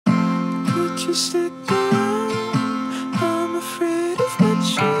you stick around? I'm afraid of my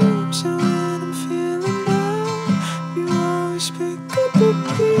dreams, and when I'm feeling down, you always pick up the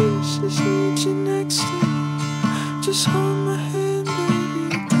pieces. Need you next to me. Just hold my hand,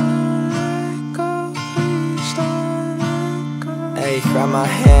 baby. Don't let go, please don't let go. Hey, grab my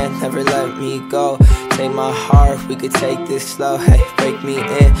hand, never let me go. Take my heart, we could take this slow. Hey, break me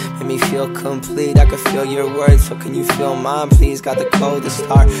in, make me feel complete. I can feel your words, so can you feel mine, please? Got the coldest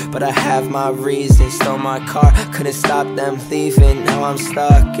heart, but I have my reasons. Stole my car, couldn't stop them leaving. Now I'm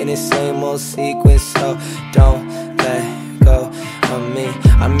stuck in the same old sequence, so don't let go of me.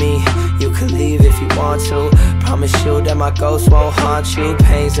 I mean, you could leave if you want to. Promise you that my ghost won't haunt you.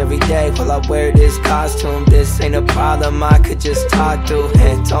 Pains every day while I wear this costume. This ain't a problem I could just talk through.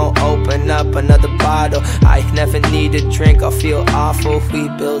 And don't open up another bottle. I never need a drink, I'll feel awful. If we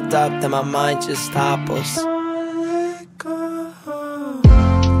build up, then my mind just topples. Don't let go.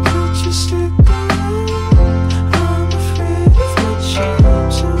 Could you stick around? I'm afraid of my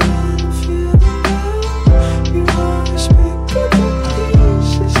dreams, and when I'm feeling down, you always pick up the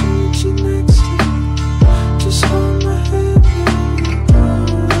pieces. Need you next to me. Just hold my hand, baby. Don't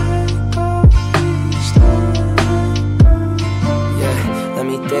let go, please don't let go. Yeah, let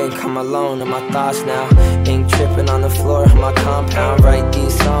me think, I'm alone in my thoughts now. Ink dripping on the floor of my compound. Write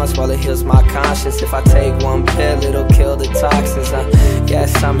these songs while it heals my conscience. If I take one pill, it'll kill the toxins.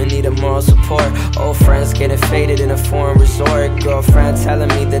 Yes, I'ma need a moral support. Old friends getting faded in a foreign resort. Girlfriend telling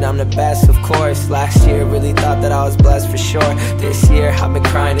me that I'm the best, of course. Last year, really thought that I was blessed for sure. This year, I've been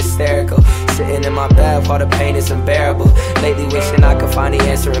crying hysterical. Sitting in my bed while the pain is unbearable. Lately wishing I could find the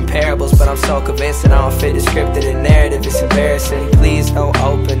answer in parables, but I'm so convinced that I don't fit the scripted narrative. It's embarrassing. Please don't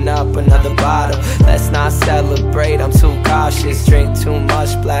open up another bottle. Let's not celebrate, I'm too cautious. Drink too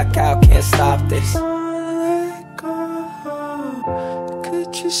much, blackout, can't stop this. Don't let go.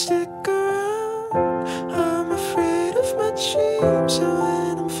 Could you stick around? I'm afraid of my dreams, and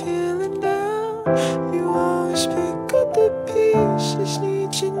when I'm feeling down, you always pick up the pieces.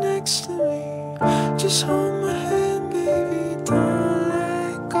 Need you next to me. Just hold my hand, baby. Don't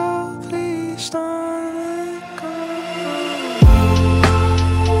let go, please don't let go.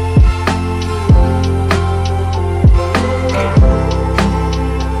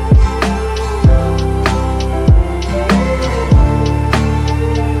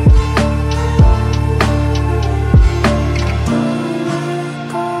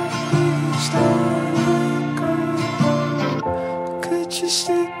 You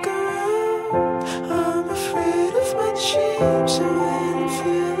stick around. I'm afraid of my dreams, and when I'm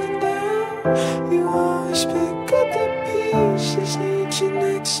feeling down, you always pick up the pieces. Need you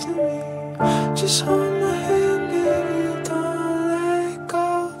next to me. Just hold my hand, baby. Don't let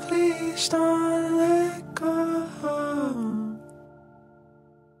go, please don't let go.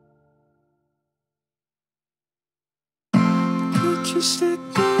 Could you stick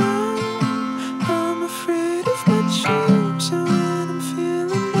around? I'm afraid of my dreams, and when I'm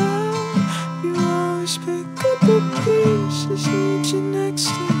feeling down, you always pick up the pieces. Need you next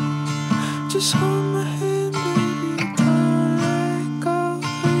to me. Just hold my hand, baby. Don't let go,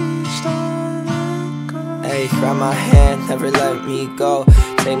 please don't let go. Hey, grab my hand, never let me go.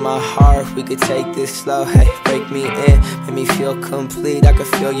 Take my heart, we could take this slow. Hey, break me in, make me feel complete. I can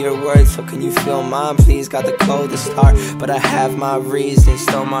feel your words, so can you feel mine, please? Got the coldest heart, but I have my reasons.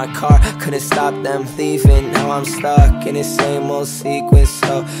 Stole my car, couldn't stop them leaving. Now I'm stuck in the same old sequence,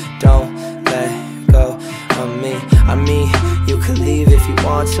 so don't let go of me. I mean, you could leave if you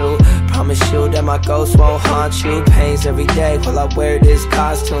want to. Promise you that my ghost won't haunt you. Pains every day while I wear this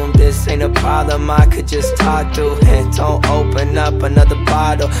costume. This ain't a problem I could just talk through. And don't open up another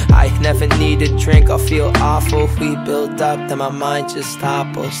bottle. I never need a drink, I'll feel awful. If we build up, then my mind just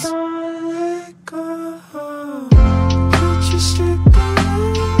topples. Don't let go. Could you stick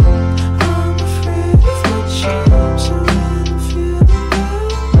around? I'm afraid of my dreams, and when I'm feeling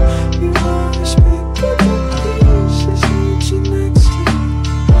down, you always pick up the pieces. Need you next to me.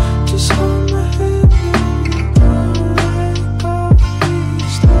 Just hold my hand, baby. Don't let go,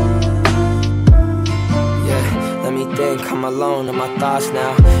 please don't let go. Yeah, let me think, I'm alone in my thoughts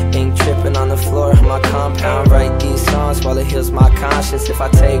now. Ink dripping on the floor of my compound. Write these songs while it heals my conscience. If I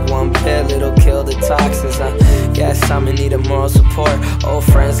take one pill, it'll kill the toxins. Yes, I'ma need a moral support. Old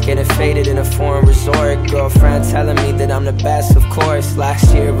friends getting faded in a foreign resort. Girlfriend telling me that I'm the best, of course.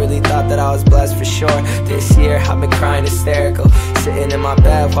 Last year, really thought that I was blessed for sure. This year, I've been crying hysterical. Sitting in my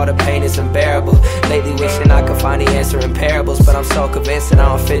bed while the pain is unbearable. Lately wishing I could find the answer in parables, but I'm so convinced that I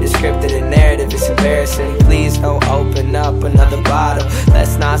don't fit the scripted narrative. It's embarrassing. Please don't open up another bottle.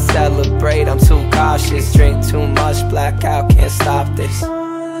 Let's not celebrate, I'm too cautious. Drink too much, blackout, can't stop this.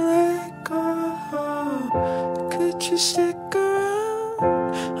 Don't let go.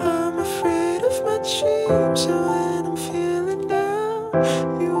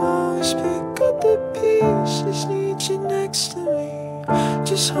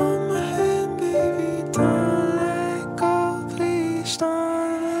 Just hold my hand, baby, don't let go. Please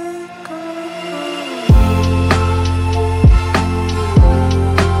don't let go.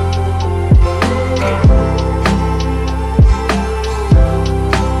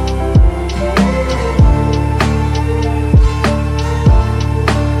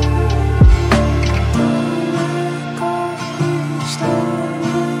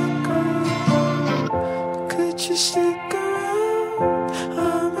 Just stick around.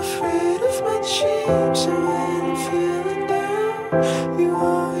 I'm afraid of my dreams, and when I'm feeling down, you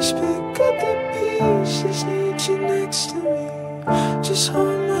always pick up the pieces. Need you next to me. Just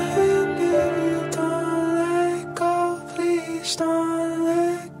hold my hand, baby, don't let go. Please don't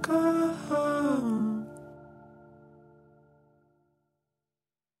let go.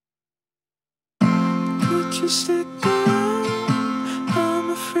 Could you stick around? I'm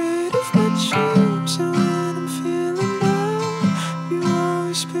afraid of my dreams, and when I'm feeling down, you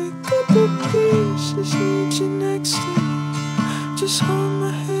always pick up the pieces. Need you next to me. Just hold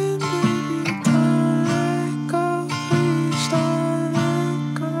my hand, baby, don't let go. Please don't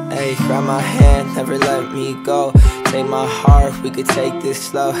let go. Hey, grab my hand, never let me go. Take my heart, we could take this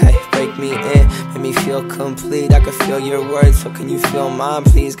slow. Hey, break me in, make me feel complete. I can feel your words, so can you feel mine?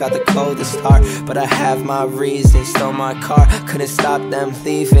 Please, got the coldest heart, but I have my reasons. Stole my car, couldn't stop them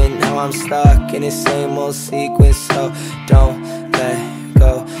leaving. Now I'm stuck in the same old sequence, so don't let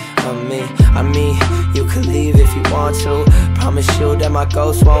go of me. I mean, you can leave if you want to. Promise you that my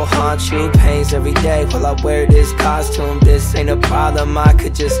ghost won't haunt you. Pains every day while I wear this costume. This ain't a problem I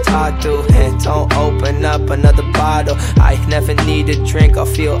could just talk through. And don't open up another bottle. I never need a drink, I'll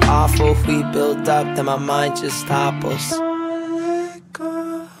feel awful. We build up, then my mind just topples. Don't let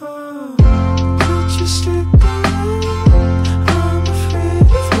go. Could you stick around? I'm afraid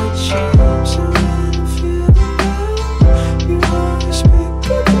of my dreams, and when I'm feeling down, you always pick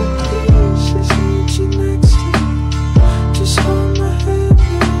up the pieces. Need you next to me. Just hold my hand,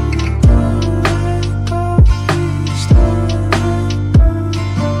 baby, don't let go. Please don't let go.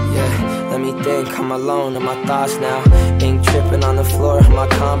 Yeah, let me think, I'm alone in my thoughts now. Ink dripping on the floor of my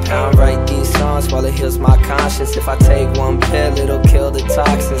compound. Write these songs while it heals my conscience. If I take one pill, it'll kill the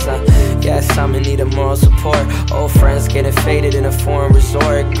toxins. Yes, I'm in need of moral support. Old friends getting faded in a foreign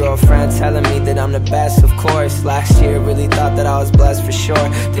resort. Girlfriend telling me that I'm the best, of course. Last year, really thought that I was blessed for sure.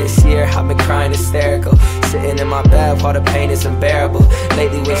 This year, I've been crying hysterical. Sitting in my bed while the pain is unbearable.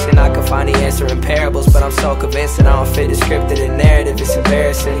 Lately wishing I could find the answer in parables, but I'm so convinced that I don't fit the script of the narrative. It's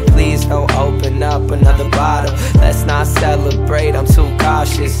embarrassing. Please don't open up another bottle. Let's not celebrate, I'm too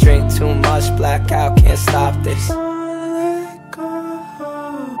cautious. Drink too much, blackout, can't stop this. Don't let go.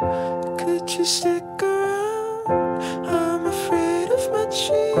 Could you stick around? I'm afraid of my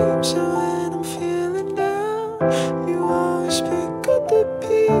dreams, and when I'm feeling down, you always pick up the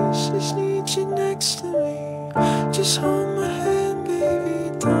pieces. Need you next to me. Just hold my hand, baby,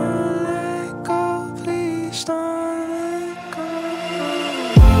 don't let go. Please don't let go.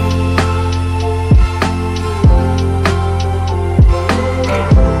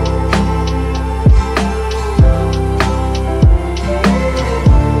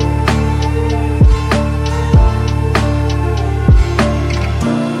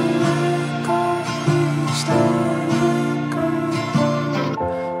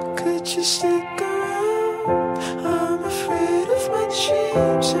 Just stick around. I'm afraid of my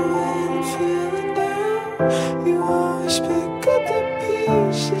dreams, and when I'm feeling down, you always pick up the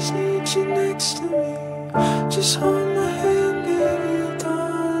pieces. Need you next to me. Just hold my hand, baby,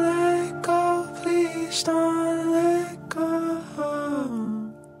 don't let go. Please don't let go.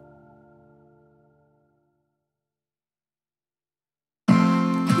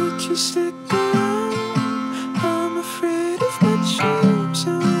 Could you stick around? I'm afraid of my dreams,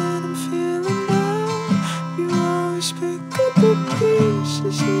 and when I'm feeling down, you always pick up the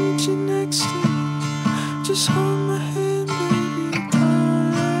pieces. Need you next to me. Just hold my hand, baby,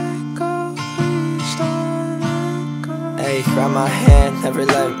 don't let go. Please don't let go. Hey, grab my hand, never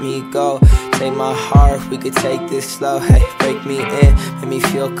let me go. Take my heart, we could take this slow. Hey, break me in, make me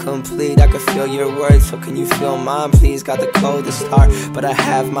feel complete. I can feel your words, so can you feel mine? Please, got the coldest heart, but I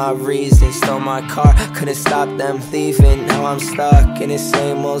have my reasons. Stole my car, couldn't stop them leaving. Now I'm stuck in the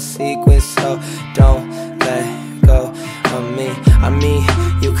same old sequence, so don't let go of me. I mean,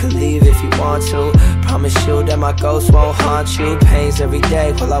 you can leave if you want to. Promise you that my ghost won't haunt you. Pains every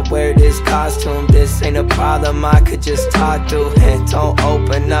day while I wear this costume. This ain't a problem I could just talk through. And don't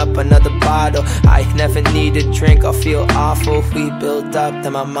open up another bottle. I never need a drink, I'll feel awful. We build up,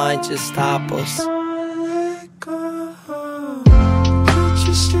 then my mind just topples. Don't let go. Could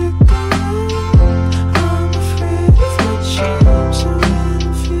you stick around? I'm afraid of my dreams, and when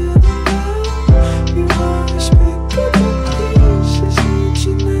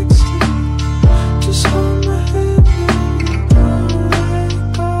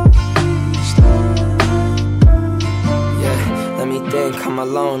I'm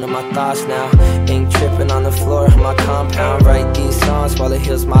alone in my thoughts now. Ink dripping on the floor of my compound. Write these songs while it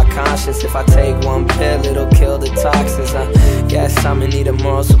heals my conscience. If I take one pill, it'll kill the toxins. Yes, I'm in need of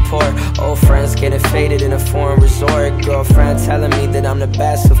moral support. Old friends getting faded in a foreign resort. Girlfriend telling me that I'm the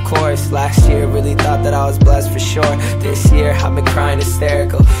best, of course. Last year, really thought that I was blessed for sure. This year, I've been crying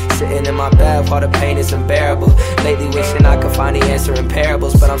hysterical, sitting in my bed while the pain is unbearable. Lately wishing I could find the answer in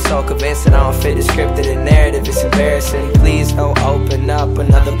parables, but I'm so convinced that I don't fit the scripted and narrative. It's embarrassing. Please don't open up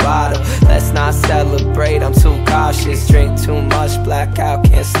another bottle. Let's not celebrate, I'm too cautious. Drink too much, blackout,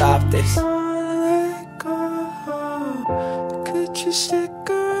 can't stop this. Let go. Could you stick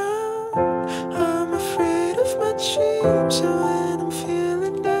around? I'm afraid of my dreams, and when I'm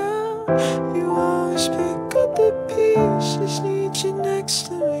feeling down, you always pick up the pieces. Need you next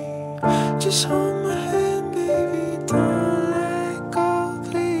to me. Just hold my hand, baby. Don't let go,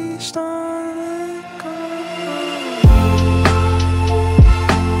 please don't let go.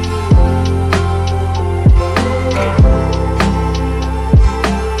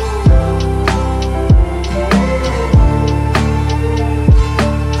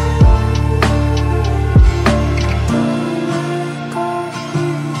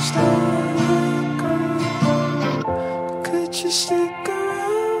 Stick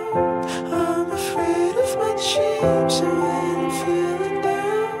around. I'm afraid of my dreams, and when I'm feeling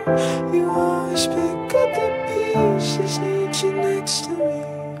down, you always pick up the pieces. Need you next to me.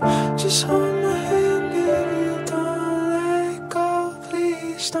 Just hold my hand, baby. Don't let go,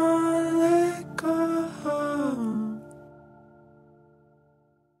 please don't let go.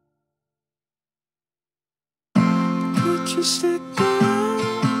 Could you stick around?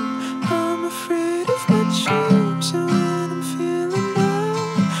 I'm afraid of my dreams, and when I'm feeling down,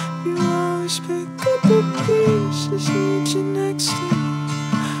 you always pick up the pieces. Need you next to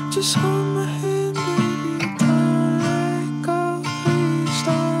me. Just hold my hand, baby. Don't let go, please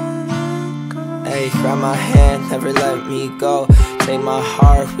don't let go. Hey, grab my hand, never let me go. Take my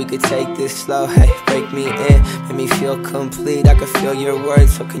heart, we could take this slow. Hey, break me in, make me feel complete. I can feel your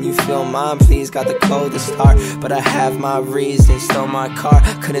words, so can you feel mine, please? Got the coldest heart, but I have my reasons. Stole my car,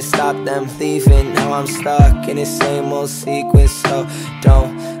 couldn't stop them leaving. Now I'm stuck in the same old sequence, so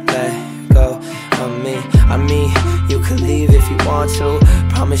don't let go of me. I mean, you could leave if you want to.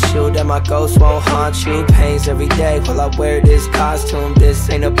 Promise you that my ghost won't haunt you. Pains every day while I wear this costume. This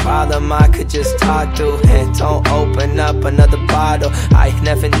ain't a problem I could just talk through. And don't open up another bottle. I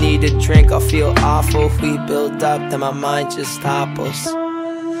never need a drink, I'll feel awful. We build up, then my mind just topples.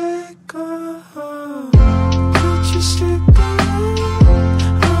 Don't let go. Could you stick around?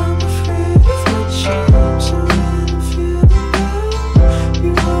 I'm afraid of my dreams, and when I'm feeling down,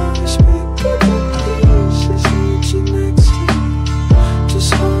 you always pick up the pieces. Need you next to me.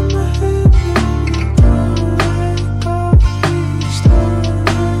 Just hold my hand, baby. Don't let go, please don't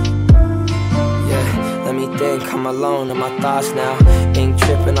let go. Yeah, let me think, I'm alone in my thoughts now. Ink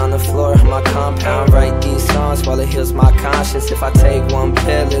dripping on the floor of my compound. Write these songs while it heals my conscience. If I take one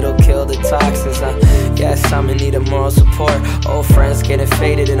pill, it'll kill the toxins. Yes, I'm in need of moral support. Old friends getting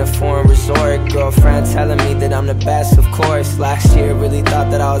faded in a foreign resort. Girlfriend telling me that I'm the best, of course. Last year, really thought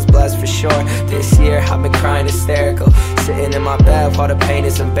that I was blessed for sure. This year, I've been crying hysterical, sitting in my bed while the pain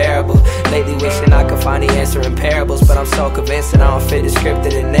is unbearable. Lately wishing I could find the answer in parables, but I'm so convinced that I don't fit the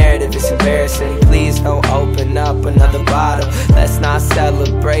scripted and narrative. It's embarrassing. Please don't open up another bottle. Let's not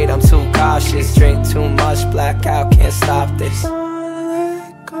celebrate, I'm too cautious. Drink too much, blackout, can't stop this. Don't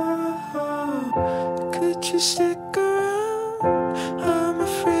let go. Could you stick around? I'm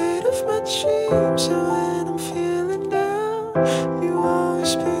afraid of my dreams, and when I'm feeling down, you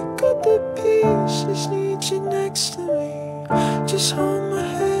always pick up the pieces. Need you next to me. Just hold my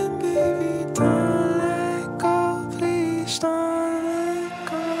hand, baby. Don't let go, please don't let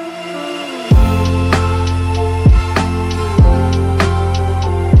go.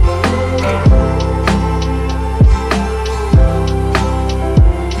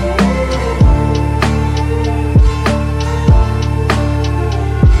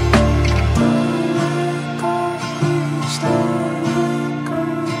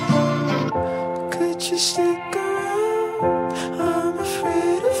 You stick around. I'm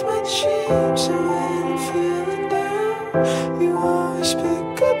afraid of my dreams, and when I'm feeling down, you always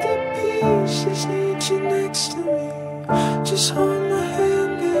pick up the pieces. Need you next to me. Just hold my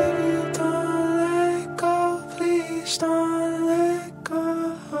hand, baby. Don't let go, please don't let go.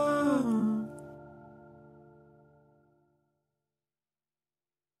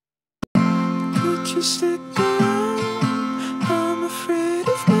 Could you stick around? I'm afraid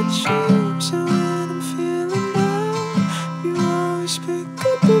of my dreams, and when I'm feeling down, you always pick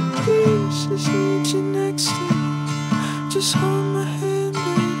up the pieces. Need you next to me. Just hold my hand.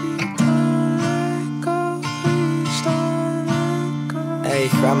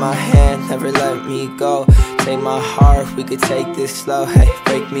 grab my hand, never let me go. Take my heart, we could take this slow. Hey,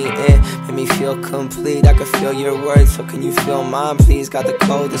 break me in, make me feel complete. I can feel your words, so can you feel mine, please? Got the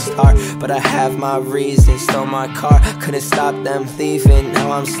coldest heart, but I have my reasons. Stole my car, couldn't stop them leaving.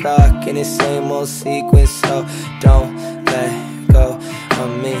 Now I'm stuck in the same old sequence, so don't let go of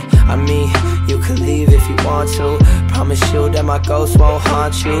me. I mean, you could leave if you want to. Promise you that my ghost won't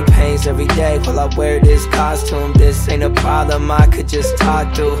haunt you. Pains every day while I wear this costume. This ain't a problem I could just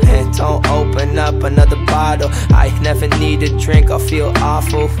talk through. And don't open up another bottle. I never need a drink, I'll feel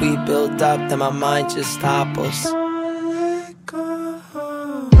awful. We build up, then my mind just topples. Don't let go.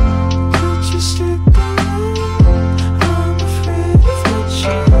 Could you stick around? I'm afraid of what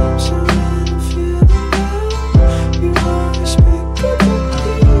shapes. And when I'm feeling down, you always pick up the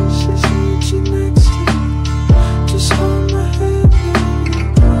pieces. Need you next to me. Just hold my hand, baby.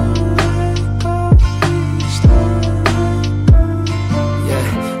 Don't let go, please. Don't let go.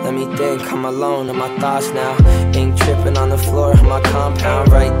 Yeah, let me think, I'm alone in my thoughts now. Ink dripping on the floor of my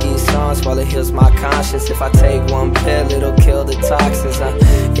compound. Write these songs while it heals my conscience. If I take one pill, it'll kill the toxins.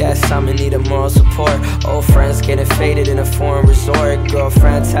 Yes, I'm in need of moral support. Old friends getting faded in a foreign resort.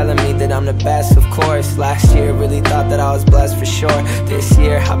 Girlfriend telling me that I'm the best, of course. Last year, really thought that I was blessed for sure. This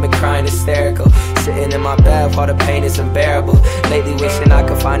year, I've been crying hysterical. Sitting in my bed while the pain is unbearable. Lately wishing I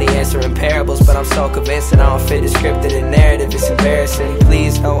could find the answer in parables, but I'm so convinced that I don't fit the script of the narrative. It's embarrassing.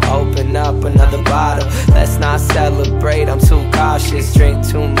 Please don't open up another bottle. Let's not celebrate, I'm too cautious. Drink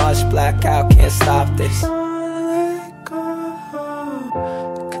too much, blackout, can't stop this. Don't let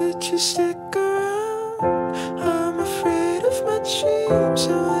go. Could you stick around? I'm afraid of my dreams.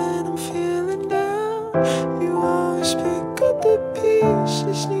 And when I'm feeling down, you always pick up the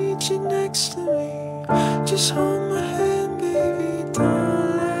pieces. Need you next to me. Just hold my hand, baby.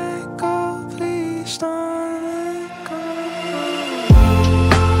 Don't let go, please. Don't let go.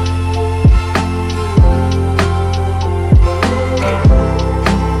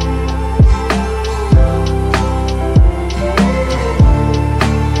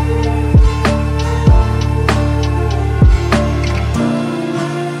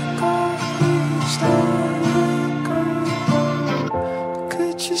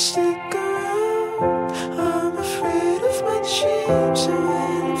 Could you stick around? I'm afraid of my dreams. And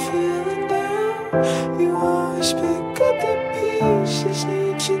when I'm feeling down, you always pick up the pieces.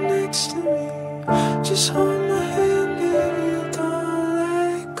 Need you next to me. Just hold my hand, baby. Don't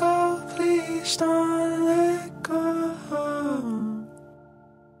let go, please. Don't let go.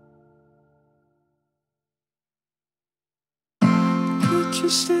 Could you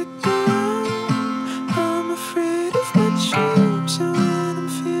stick around? I'm afraid of my dreams. And when I'm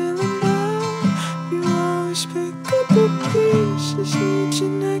feeling down, you always pick up the pieces. Need you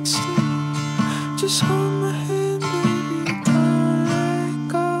next to me. Just hold my hand, baby. Don't let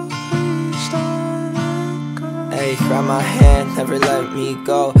go, please. Don't let go. Hey, grab my hand, never let me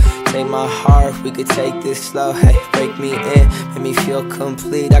go. Take my heart, we could take this slow. Hey, break me in, make me feel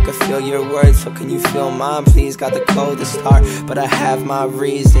complete. I can feel your words, so can you feel mine, please? Got the coldest heart, but I have my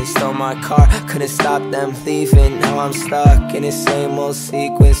reasons. Stole my car, couldn't stop them leaving. Now I'm stuck in the same old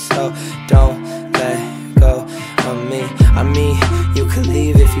sequence, so don't let go of me. I mean, you could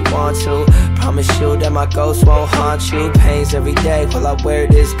leave if you want to. Promise you that my ghost won't haunt you. Pains every day while I wear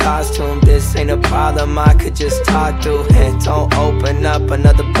this costume. This ain't a problem I could just talk through. And don't open up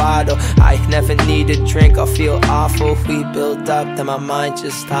another bottle. I never need a drink, I'll feel awful. We build up, then my mind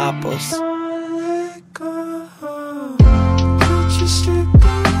just topples. Don't let go. Could you stick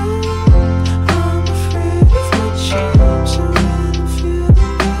around? I'm afraid of what shapes. And when I'm feeling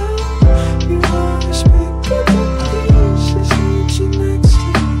down, you always pick up the pieces. Need you next to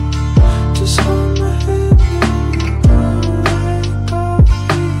me. Just hold my hand, baby. Don't let go,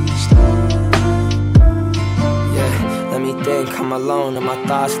 please. Don't let go. Yeah, let me think, I'm alone in my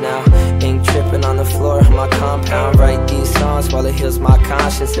thoughts now. Ink dripping on the floor of my compound. Write these songs while it heals my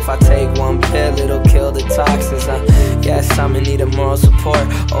conscience. If I take one pill, it'll kill the toxins. Yes, I'm in need of moral support.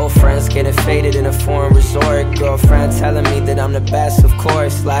 Old friends getting faded in a foreign resort. Girlfriend telling me that I'm the best, of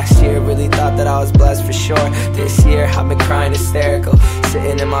course. Last year, really thought that I was blessed for sure. This year, I've been crying hysterical.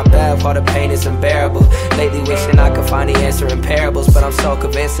 Sitting in my bed while the pain is unbearable. Lately wishing I could find the answer in parables, but I'm so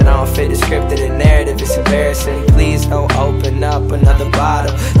convinced that I don't fit the script of the narrative. It's embarrassing. Please don't open up another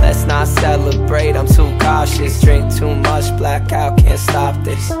bottle. Let's not celebrate, I'm too cautious. Drink too much, blackout, can't stop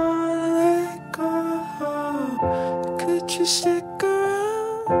this. Don't let go. Could you stick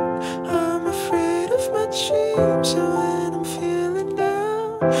around? I'm afraid of my dreams. And when I'm feeling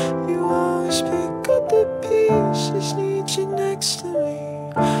down, you always pick up the pieces. Need you next to me.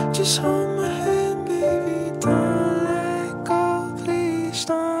 Just hold my hand, baby. Don't let go, please.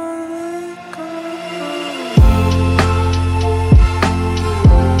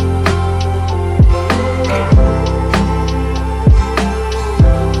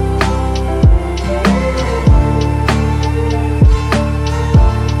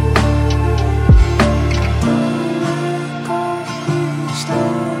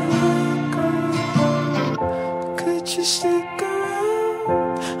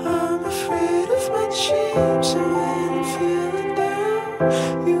 dreams. And when I'm feeling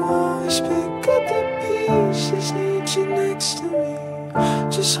down, you always pick up the pieces. Need you next to me.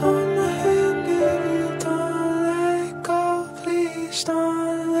 Just hold my hand, baby. Don't let go. Please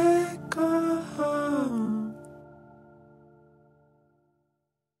don't let go.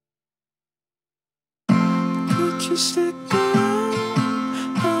 Could you stick around?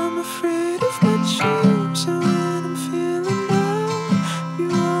 I'm afraid of my dreams. And when I'm feeling down, you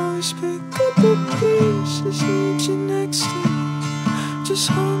always pick up the pieces. Need you next to me. Just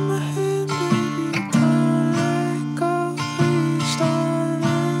hold my hand, baby. Don't let go. Please don't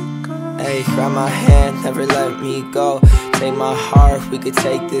let go. Hey, grab my hand, never let me go. Take my heart, we could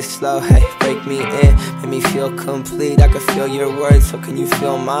take this slow. Hey, break me in, make me feel complete. I can feel your words, so can you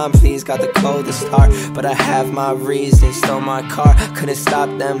feel mine, please? Got the coldest heart, but I have my reasons. Stole my car, couldn't stop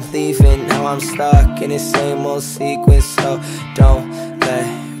them leaving. Now I'm stuck in the same old sequence, so don't let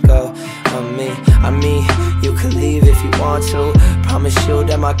go of me. I mean, you can leave if you want to. Promise you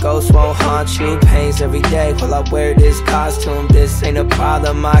that my ghost won't haunt you. Pains every day while I wear this costume. This ain't a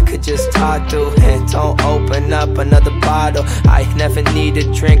problem I could just talk through. And don't open up another bottle. I never need a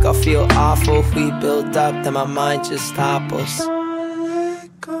drink, I'll feel awful. We build up, then my mind just topples. Don't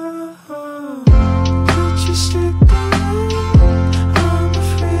let go. Could you stick around? I'm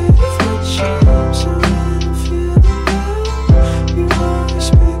afraid of my dreams. And when I'm feeling down, you always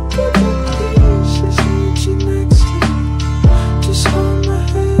pick up the pieces. Need you next to me. Just hold my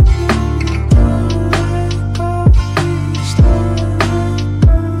hand, baby. Don't let go. Please don't let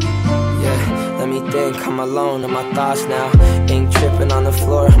go. Yeah, let me think, I'm alone in my thoughts now. Ink dripping on the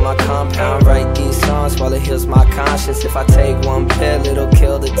floor of my compound. Write these songs while it heals my conscience. If I take one pill, it'll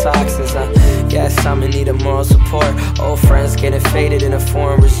kill the toxins. Yes, I'm in need of moral support. Old friends getting faded in a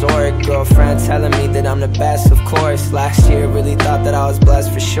foreign resort. Girlfriend telling me that I'm the best, of course. Last year, really thought that I was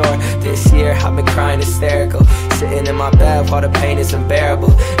blessed for sure. This year, I've been crying hysterical. Sitting in my bed while the pain is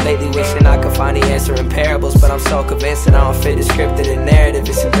unbearable. Lately wishing I could find the answer in parables, but I'm so convinced that I don't fit the scripted and narrative.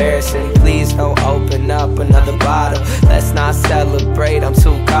 It's embarrassing. Please don't open up another bottle. Let's not celebrate, I'm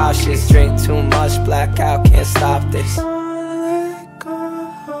too cautious. Drink too much, blackout, can't stop this. Don't let go.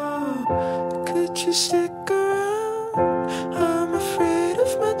 Could you stick around? I'm afraid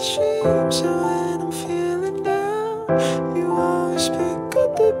of my dreams. And when I'm feeling down, you always pick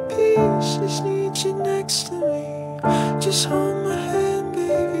up the pieces. Need you next to me. Just hold my hand,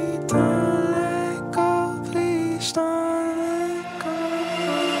 baby. Don't let go. Please don't let go.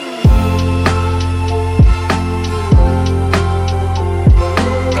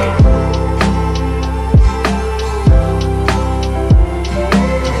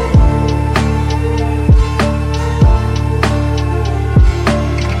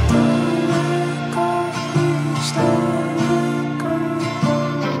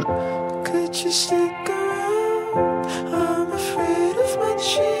 Could you stick around? I'm afraid of my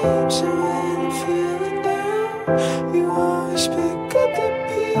dreams. And when I'm feeling down, you always pick up the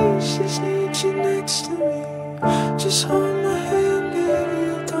pieces. Need you next to me. Just hold my hand,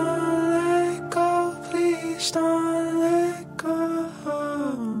 baby. Don't let go. Please don't let go.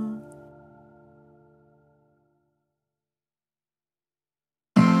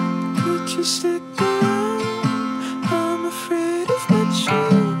 Could you stick around? I'm afraid of my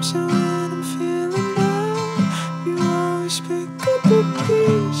dreams. And when I'm feeling down, you always pick up the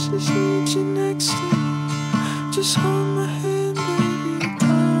pieces. Need you next to me. Just hold my hand, baby.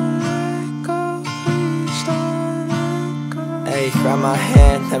 Don't let go. Please don't let go. Hey, grab my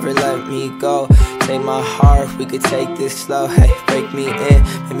hand, never let me go. Take my heart, we could take this slow. Hey, break me in,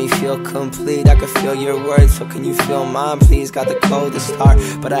 make me feel complete. I can feel your words, so can you feel mine, please? Got the coldest heart,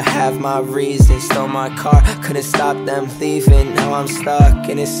 but I have my reasons. Stole my car, couldn't stop them leaving. Now I'm stuck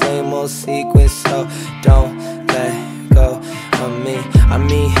in the same old sequence, so don't let go of me. I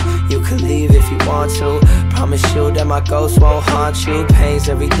mean, you can leave if you want to. Promise you that my ghost won't haunt you. Pains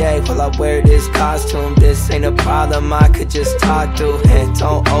every day while I wear this costume. This ain't a problem I could just talk through. And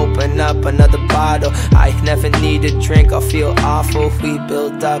don't open up another bottle. I never need a drink, I'll feel awful. We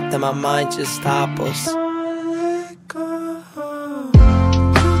build up, then my mind just topples. Don't let go.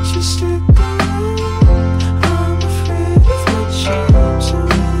 Could you stick around? I'm afraid of my dreams. And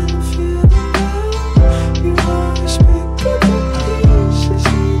when I'm feeling down, you always pick up the pieces.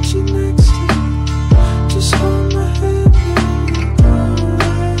 Need you next to me. Just hold my hand, baby. Don't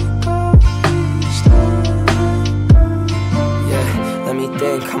let go. Please don't let go. Yeah, let me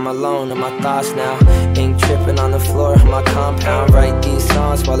think, think I'm alone in my thoughts now. Ink dripping on the floor of my compound. Write these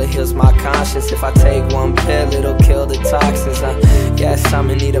songs while it heals my conscience. If I take one pill, it'll kill the toxins. Yes, I'm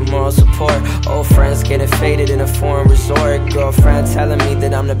in need of moral support. Old friends getting faded in a foreign resort. Girlfriend telling me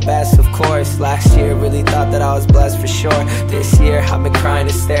that I'm the best, of course. Last year, really thought that I was blessed for sure. This year, I've been crying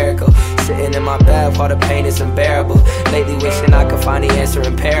hysterical, sitting in my bed while the pain is unbearable. Lately wishing I could find the answer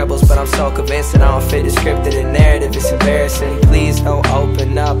in parables, but I'm so convinced that I don't fit the script of the narrative. It's embarrassing. Please don't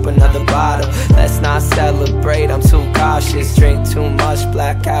open up another bottle. Let's not celebrate, I'm too cautious. Drink too much,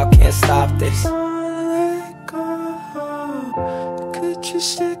 blackout, can't stop this. Could you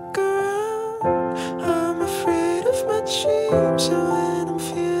stick around? I'm afraid of my dreams, and when I'm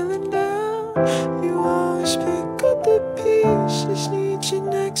feeling down, you always pick up the pieces. Need you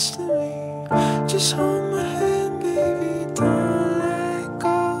next to me. Just hold my hand, baby. Don't let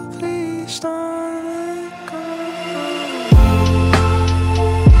go, please don't let go.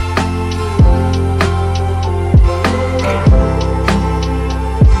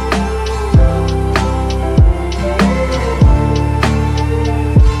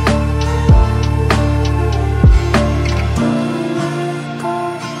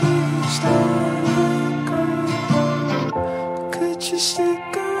 Could you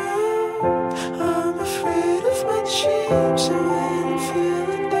stick around? I'm afraid of my dreams, and when I'm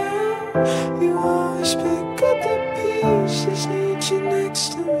feeling down, you always pick up the pieces. Need you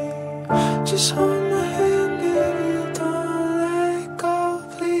next to me. Just hold my hand, baby. Don't let go,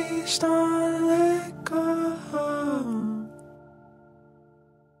 please don't let go.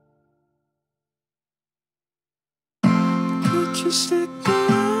 Could you stick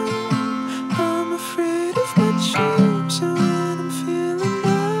around? I'm afraid of my dreams, and when I'm feeling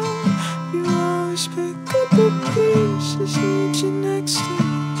down, you always pick up the pieces. Need you next to me.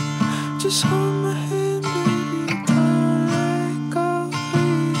 Just hold my hand, baby. Don't let go,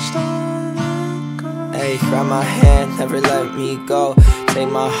 please don't let go. Hey, grab my hand, never let me go. Take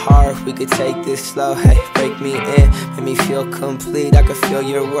my heart, we could take this slow. Hey, break me in, make me feel complete. I could feel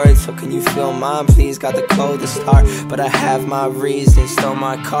your words, so can you feel mine, please? Got the coldest heart, but I have my reasons. Stole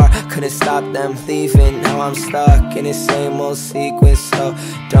my car, couldn't stop them leaving. Now I'm stuck in the same old sequence, so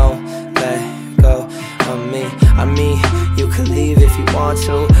don't let go of me. I mean, you can leave if you want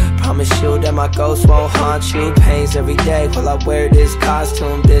to. Promise you that my ghost won't haunt you. Pains every day while I wear this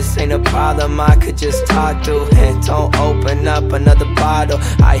costume. This ain't a problem I could just talk through. And don't open up another bottle.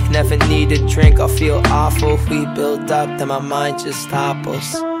 I never need a drink, I'll feel awful. We build up, then my mind just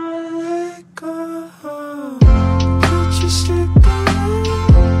topples. Don't let go. Could you stick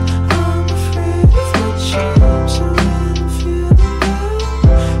around? I'm afraid of my dreams, and when I'm feeling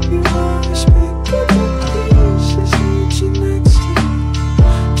down, you always pick up the pieces. Need you next to me.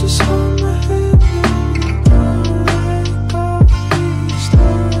 Just hold my hand, baby. Don't let go, please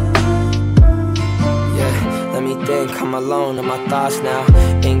don't let go. Yeah, let me think, I'm alone in my thoughts now.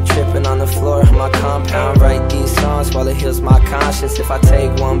 Ink dripping on the floor of my compound. Write these songs while it heals my conscience. If I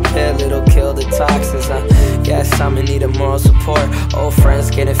take one pill, it'll kill the toxins. Yes, I'm in need of moral support. Old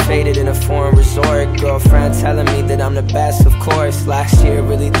friends getting faded in a foreign resort. Girlfriend telling me that I'm the best, of course. Last year,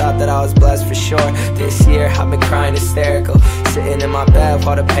 really thought that I was blessed for sure. This year, I've been crying hysterical, sitting in my bed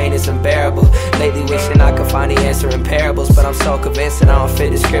while the pain is unbearable. Lately wishing I could find the answer in parables, but I'm so convinced that I don't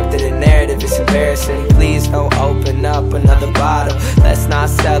fit the script of the narrative. It's embarrassing. Please don't open up another bottle. Let's not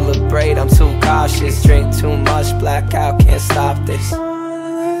celebrate, I'm too cautious. Drink too much, blackout, can't stop this. Don't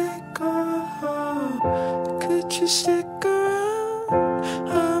let go. Could you stick around?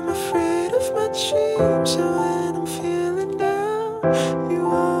 I'm afraid of my dreams, and when I'm feeling down, you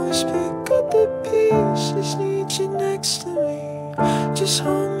always pick up the pieces. Need you next to me. Just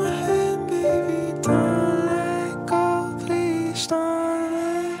hold my hand, baby. Don't let go, please don't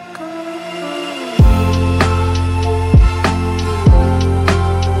let go.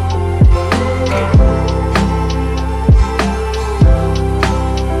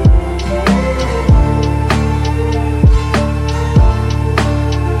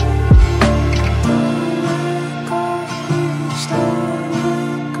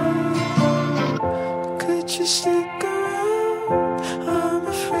 Could you stick around? I'm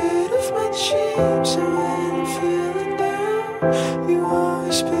afraid of my dreams, and when I'm feeling down, you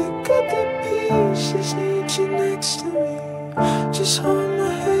always pick up the pieces. Need you next to me. Just hold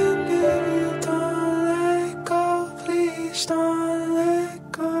my hand, baby. Don't let go, please don't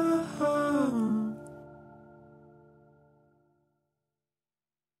let go.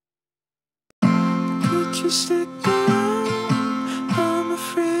 Could you stick around? I'm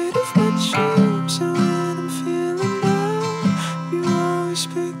afraid of my dreams, and when I'm feeling down, you always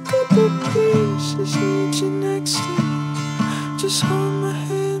pick up the pieces. Need you next to me. Just hold my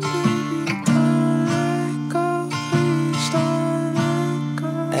hand.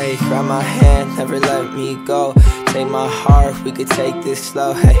 grab my hand, never let me go. Take my heart, we could take this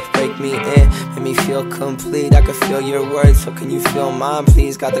slow. Hey, break me in, make me feel complete. I can feel your words, so can you feel mine,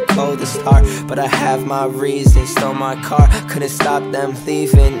 please? Got the coldest heart, but I have my reasons. Stole my car, couldn't stop them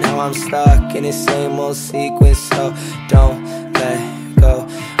leaving. Now I'm stuck in the same old sequence, so don't let go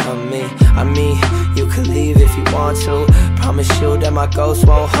of me. I mean, you could leave if you want to. Promise you that my ghost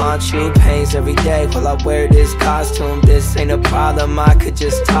won't haunt you. Pains every day while I wear this costume. This ain't a problem I could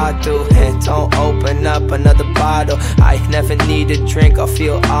just talk through. And don't open up another bottle. I never need a drink, I'll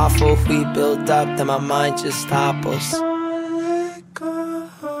feel awful. We build up, then my mind just topples. Don't let go.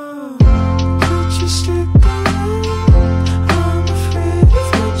 Could you stick around? I'm afraid of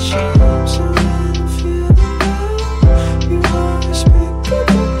what you. So when I'm feeling down, you always pick up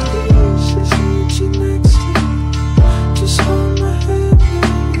the pieces. Need you next to me. Just hold my hand,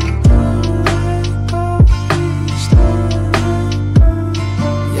 baby. Don't let go. Please don't let go.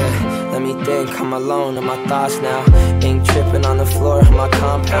 Yeah, let me think, I'm alone in my thoughts now. Ink dripping on the floor of my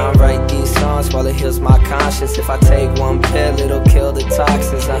compound. Write these songs while it heals my conscience. If I take one pill, it'll kill the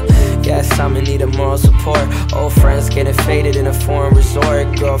toxins. Yes, I'm in need of moral support. Old friends getting faded in a foreign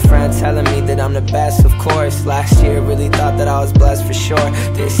resort. Girlfriend telling me that I'm the best, of course. Last year, really thought that I was blessed for sure.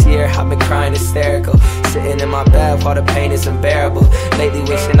 This year, I've been crying hysterical. Sitting in my bed while the pain is unbearable. Lately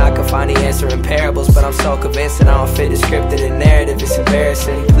wishing I could find the answer in parables, but I'm so convinced that I don't fit the script of the narrative. It's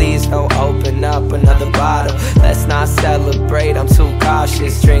embarrassing. Please don't open up another bottle. Let's not celebrate, I'm too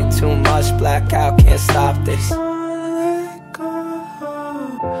cautious. Drink too much, blackout, can't stop this. Don't let go.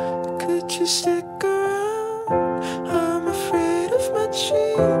 Could you stick around? I'm afraid of my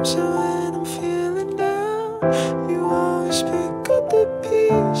dreams. So when I'm feeling down, you always pick up the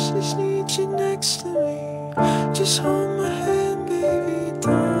pieces. Need you next to me. Just hold my hand, baby.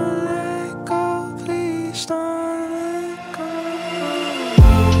 Don't let go. Please don't let go.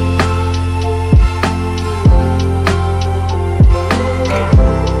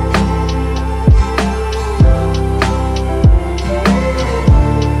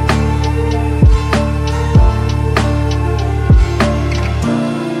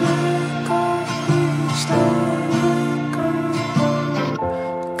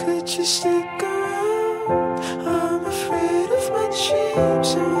 You stick around. I'm afraid of my dreams.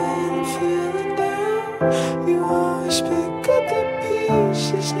 And when I'm feeling down, you always pick up the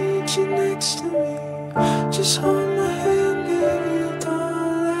pieces. Need you next to me. Just hold my hand, baby.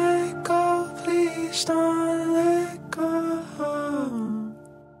 Don't let go. Please don't let go.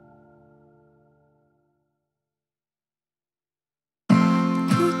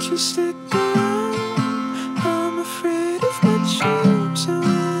 Could you stick around? I'm afraid of my dreams. And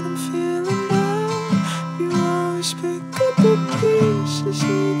when I'm feeling down, you always pick up the pieces.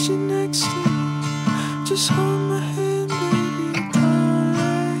 Need you next to me. Just hold my hand, baby. Don't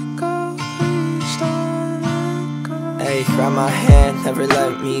let go. Please don't let go. Hey, grab my hand, never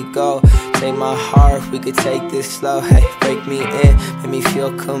let me go. Take my heart, we could take this slow. Hey, break me in, make me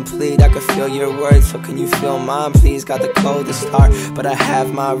feel complete. I can feel your words, so can you feel mine, please? Got the coldest heart, but I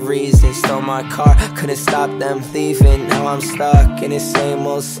have my reasons. Stole my car, couldn't stop them leaving. Now I'm stuck in the same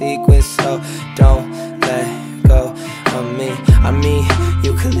old sequence, so don't let go of me. I mean,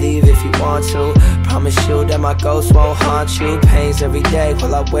 you could leave if you want to. Promise you that my ghost won't haunt you. Pains every day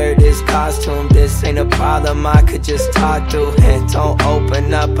while I wear this costume. This ain't a problem I could just talk through. And don't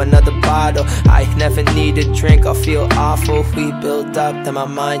open up another bottle. I never need a drink, I'll feel awful. We build up, then my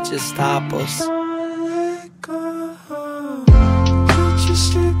mind just topples. Don't let go. Could you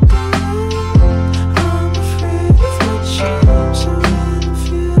stick around? I'm afraid of what you. So when I'm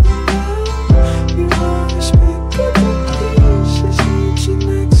feeling down, you always pick up the pieces. Need you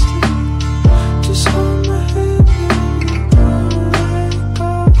next to me. Just hold my hand, baby. Don't let go.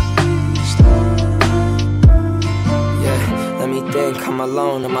 Please don't let go. Yeah, let me think, I'm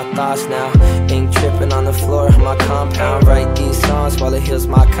alone in my thoughts now. Ink dripping on the floor of my compound. Write these songs while it heals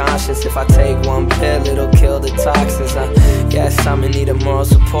my conscience. If I take one pill, it'll kill the toxins. Yes, I'm in need of moral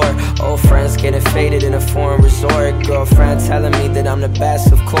support. Old friends getting faded in a foreign resort. Girlfriend telling me that I'm the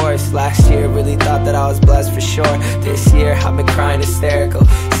best, of course. Last year, really thought that I was blessed for sure. This year, I've been crying hysterical.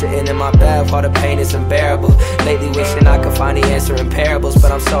 Sitting in my bed while the pain is unbearable. Lately wishing I could find the answer in parables,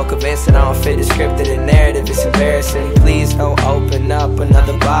 but I'm so convinced that I don't fit the script of the narrative. It's embarrassing. Please don't open up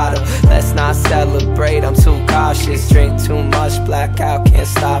another bottle. Let's not celebrate, I'm too cautious. Drink too much, blackout, can't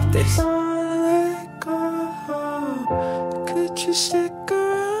stop this. Don't let go. Could you stick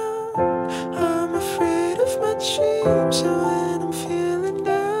around? I'm afraid of my dreams. And when I'm feeling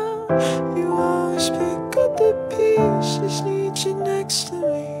down, you always pick up the pieces. Need you next to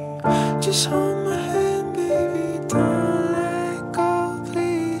me. Just hold my hand, baby. Don't let go.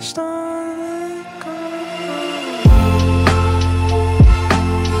 Please don't.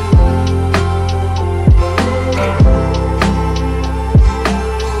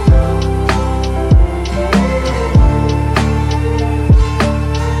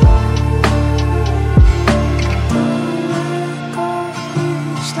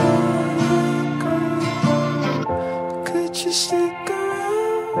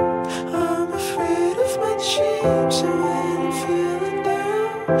 dreams. And when I'm feeling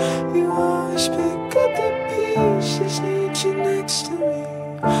down, you always pick up the pieces. Need you next to me.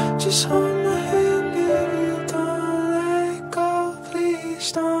 Just hold my hand, baby. Don't let go,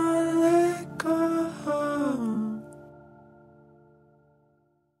 please don't let go.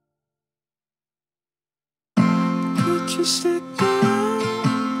 Could you stick around?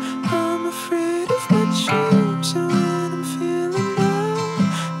 I'm afraid of my dreams. And when I'm feeling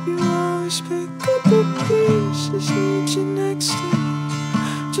down, you always pick up the pieces. Need you next to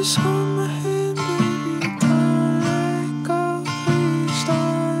me. Just hold my hand, baby. Don't let go, please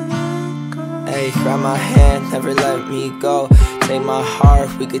don't let go. Hey, grab my hand, never let me go. Take my heart,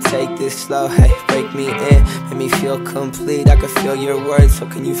 we could take this slow. Hey, break me in, make me feel complete. I could feel your words, so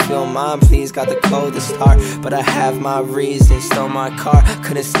can you feel mine, please? Got the coldest heart, but I have my reasons. Stole my car,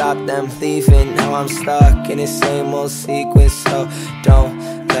 couldn't stop them leaving. Now I'm stuck in the same old sequence, so don't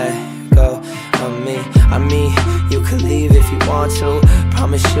let go of me. I mean, you could leave if you want to.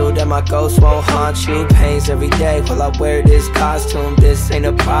 Promise you that my ghost won't haunt you. Pains every day while I wear this costume. This ain't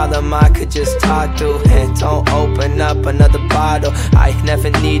a problem I could just talk through. And don't open up another bottle. I never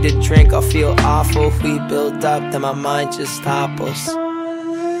need a drink, I'll feel awful. If we build up, then my mind just topples.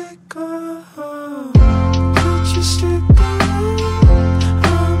 Don't let go. Could you stick around?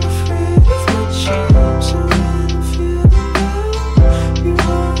 I'm afraid of my dreams. And when I'm feeling down, you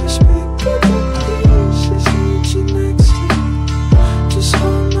always pick up the pieces. Need you next to me. Just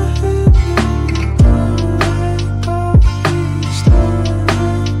hold my hand, baby. Don't let go, please don't let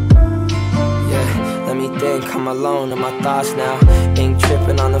go. Yeah, let me think, I'm alone in my thoughts now. Ink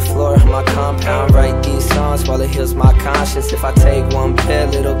dripping on the floor of my compound. Write these songs while it heals my conscience. If I take one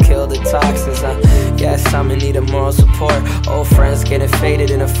pill, it'll kill the toxins. Yes, I'ma need a moral support. Old friends getting faded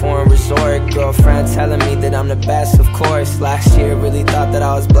in a foreign resort. Girlfriend telling me that I'm the best, of course. Last year, really thought that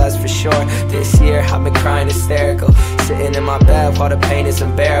I was blessed for sure. This year, I've been crying hysterical. Sitting in my bed while the pain is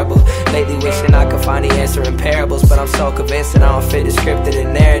unbearable. Lately wishing I could find the answer in parables, but I'm so convinced that I don't fit the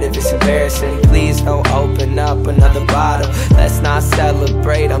scripted narrative. It's embarrassing. Please don't open up another bottle. Let's not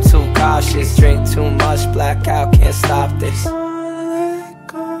celebrate, I'm too cautious. Drink too much, blackout, can't stop this. Don't let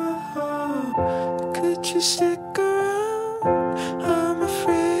go. Could you stick around? I'm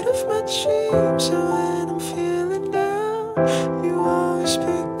afraid of my dreams. And when I'm feeling down, you always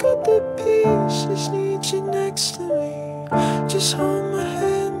pick up the pieces. Need you next to me. Just hold my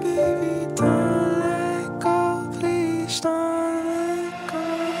hand, baby. Don't let go, please don't let go.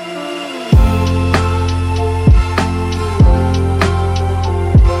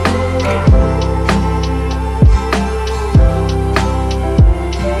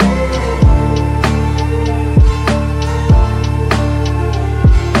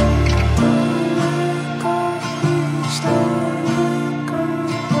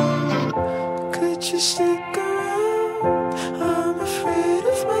 Could you stick around? I'm afraid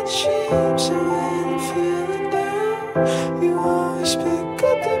of my dreams. And when I'm feeling down, you always pick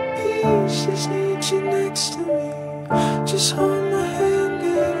up the pieces. Need you next to me. Just hold my hand,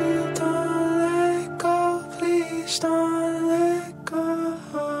 baby. Don't let go, please don't let go.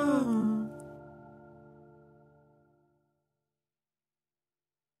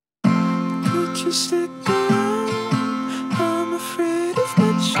 Could you stick around? I'm afraid of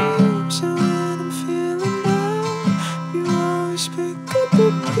my dreams. And when I'm feeling down, you always pick up the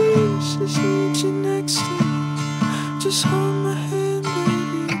pieces. Need you next to me. Just hold my hand,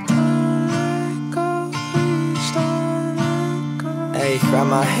 baby. Don't let go, please don't let go. Hey, grab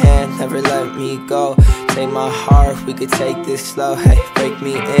my hand, never let me go. Take my heart, we could take this slow. Hey, break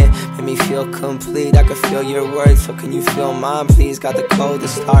me in, make me feel complete. I could feel your words, so can you feel mine, please? Got the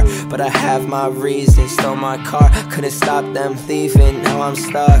coldest heart, but I have my reasons. Stole my car, couldn't stop them leaving. Now I'm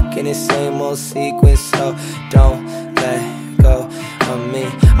stuck in the same old sequence, so don't let go of me.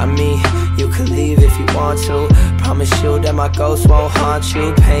 I mean, you could leave if you want to. Promise you that my ghost won't haunt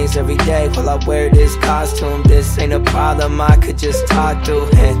you. Pains every day while I wear this costume. This ain't a problem I could just talk through.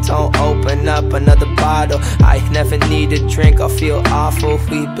 And don't open up another bottle. I never need a drink, I'll feel awful. If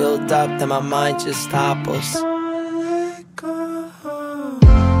we build up, then my mind just topples. Don't let go.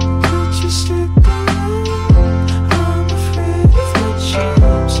 Could you stick around? I'm afraid of my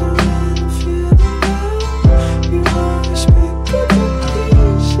dreams. And when I'm feeling down, you always pick up the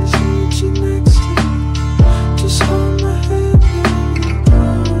pieces. Need you next to me. Just hold my hand, baby.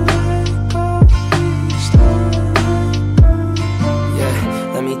 Don't let go, please don't let go.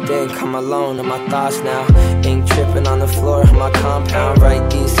 Yeah, let me think I'm alone in my thoughts now. Ink dripping on the floor of my compound. Write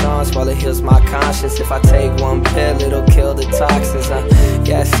these songs while it heals my conscience. If I take one pill, it'll kill the toxins.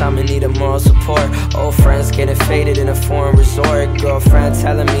 Yes, I'm in need of moral support. Old friends getting faded in a foreign resort. Girlfriend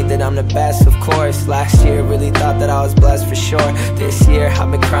telling me that I'm the best, of course. Last year, really thought that I was blessed for sure. This year,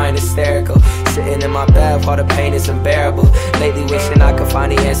 I've been crying hysterical, sitting in my bed while the pain is unbearable. Lately wishing I could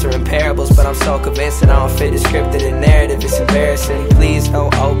find the answer in parables, but I'm so convinced that I don't fit the script of the narrative. It's embarrassing. Please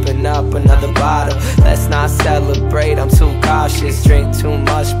don't open up another bottle. Let's not celebrate, I'm too cautious. Drink too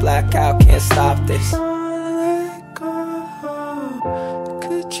much, blackout, can't stop this. Let go.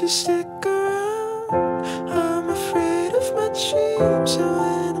 Could you stick around? I'm afraid of my dreams, and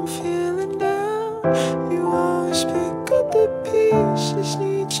when I'm feeling down, you always pick up the pieces.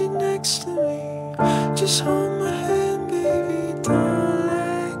 Need you next to me. Just hold my hand, baby. Don't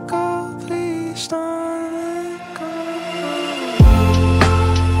let go, please don't let go.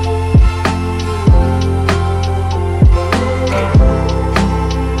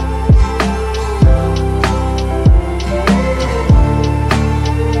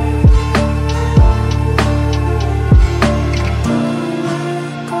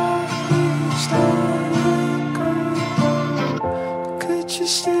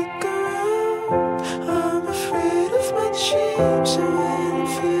 Stick around. I'm afraid of my dreams, and when I'm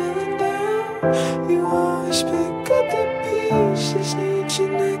feeling down, you always pick up the pieces. Need you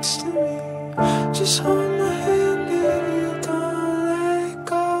next to me. Just hold my hand, baby. Don't let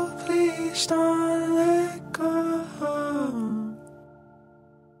go, please don't let go.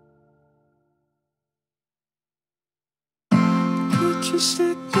 Could you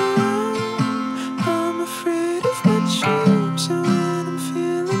stick around? I'm afraid of my dreams, and when I'm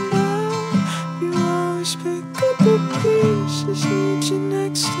feeling down, you always pick up the pieces. Need you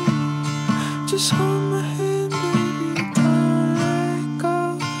next to me. Just hold my hand, baby. Don't let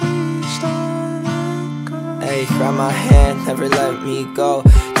go, please don't let go. Hey, grab my hand, never let me go.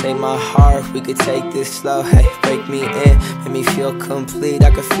 Take my heart, we could take this slow. Hey, break me in, make me feel complete.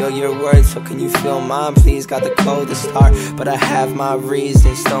 I can feel your words, so can you feel mine, please? Got the coldest heart, but I have my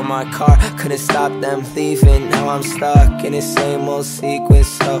reasons. Stole my car, couldn't stop them leaving. Now I'm stuck in the same old sequence,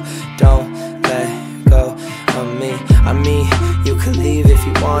 so don't let go of me. I mean, you can leave if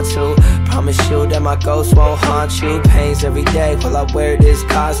you want to. Promise you that my ghost won't haunt you. Pains every day while I wear this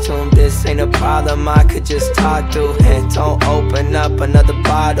costume. This ain't a problem I could just talk through. And don't open up another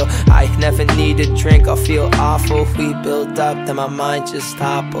bottle. I never need a drink, I'll feel awful. We build up, then my mind just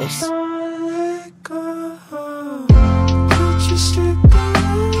topples. Don't let go. Could you stick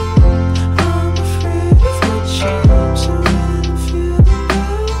around? I'm afraid of my dreams, and when I'm feeling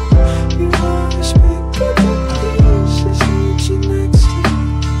down, you always pick up the pieces. Need you next to me.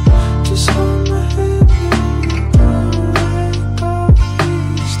 Just hold my hand, baby. Don't let go,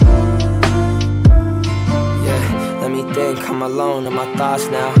 please don't let go. Yeah, let me think, I'm alone in my thoughts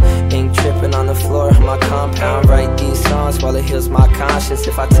now. Ink dripping on the floor of my compound. Write these songs while it heals my conscience.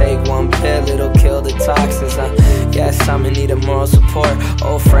 If I take one pill, it'll kill the toxins. Yes, I'm in need of moral support.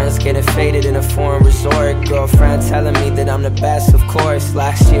 Old friends getting faded in a foreign resort. Girlfriend telling me that I'm the best, of course.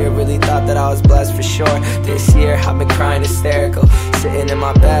 Last year, really thought that I was blessed for sure. This year, I've been crying hysterical, sitting in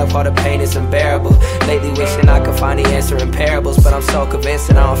my bed while the pain is unbearable. Lately wishing I could find the answer in parables, but I'm so convinced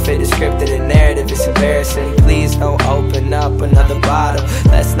that I don't fit the script of the narrative. It's embarrassing. Please don't open up another bottle.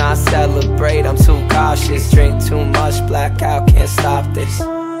 Let's not celebrate, I'm too cautious. Drink too much, blackout, can't stop this.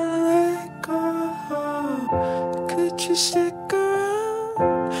 Don't let go. Could you stick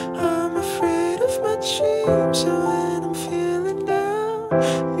around? I'm afraid of my dreams, and when I'm feeling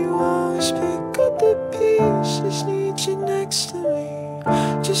down, you always pick up the pieces. Need you next to me.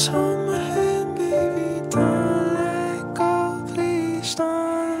 Just hold my hand, baby. Don't let go, please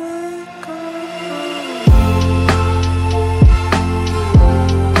don't let go.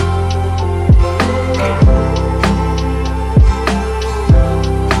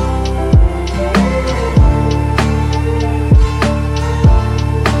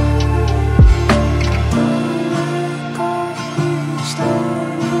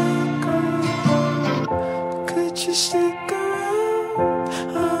 Could you stick around?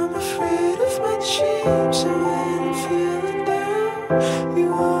 I'm afraid of my dreams, and when I'm feeling down, you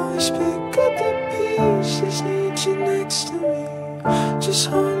always pick up the pieces. Need you next to me. Just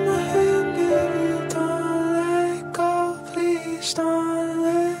hold my hand, baby. Don't let go, please don't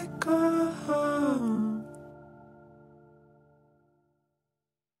let go.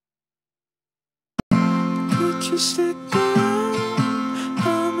 Could you stick around?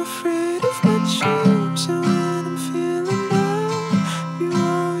 I'm afraid of my dreams, and when I'm feeling down, you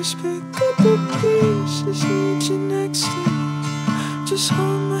always pick up the pieces. Need you next to me. Just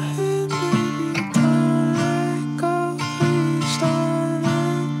hold my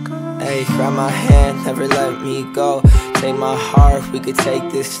grab my hand, never let me go. Take my heart, we could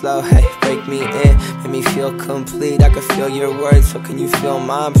take this slow. Hey, break me in, make me feel complete. I can feel your words, so can you feel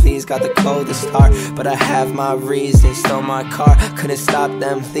mine, please? Got the coldest heart, but I have my reasons. Stole my car, couldn't stop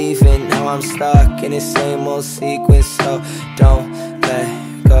them leaving. Now I'm stuck in the same old sequence, so don't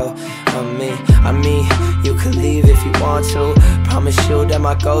let go of me. I mean, you can leave if you want to. Promise you that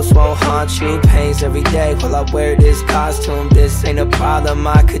my ghost won't haunt you. Pains every day while I wear this costume. This ain't a problem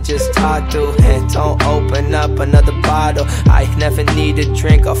I could just talk through. And don't open up another bottle. I never need a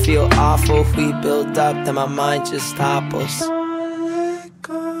drink, I'll feel awful. We build up, then my mind just topples. Don't let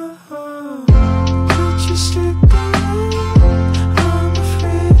go. Could you stick around? I'm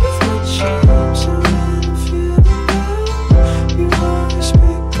afraid of what you. So when I'm feeling down, you always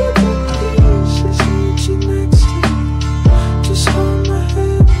pick up the pieces. Need you next to me. Just hold my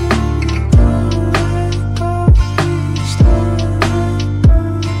hand, baby. Don't let go. Please don't let go.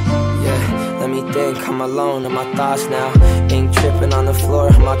 Yeah, let me think, I'm alone in my thoughts now. Ink dripping on the floor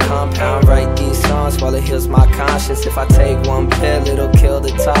of my compound. Write these songs while it heals my conscience. If I take one pill, it'll kill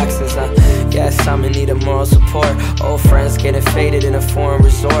the toxins. Yes, I'm in need of moral support. Old friends getting faded in a foreign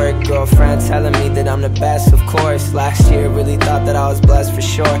resort. Girlfriend telling me that I'm the best, of course. Last year, really thought that I was blessed for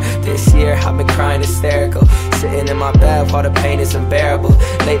sure. This year, I've been crying hysterical. Sitting in my bed while the pain is unbearable.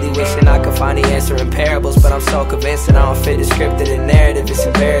 Lately wishing I could find the answer in parables, but I'm so convinced that I don't fit the script of the narrative. It's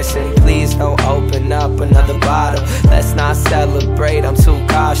embarrassing. Please don't open up another bottle. Let's not celebrate, I'm too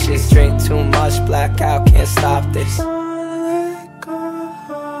cautious. Drink too much, blackout, can't stop this. Don't let go.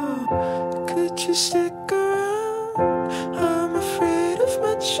 Could you stick around? I'm afraid of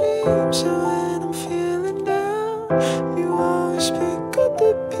my dreams. So when I'm feeling down, you always pick up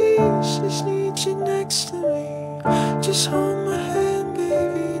the pieces. Need you next to me. Just hold my hand,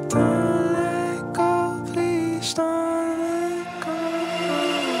 baby. Don't let go. Please don't let go.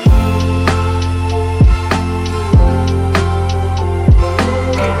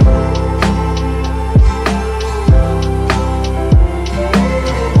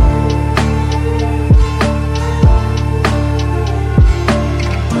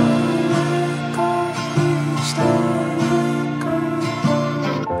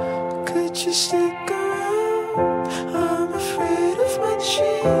 You stick around. I'm afraid of my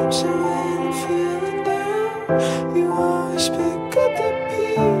dreams. And when I'm feeling down, you always pick up the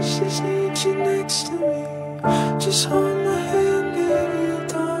pieces. Need you next to me. Just hold my hand, baby.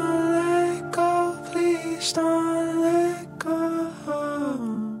 Don't let go. Please don't let go.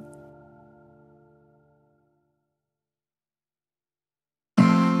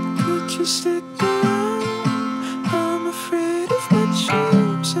 Could you stick around? I'm afraid of my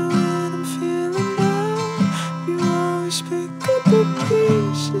dreams. And when I'm feeling down, you always pick up the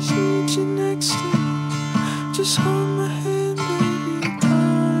pieces. Need you next to me. Just hold my hand, baby.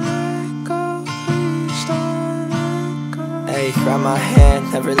 Don't let go. Please don't let go. Hey, grab my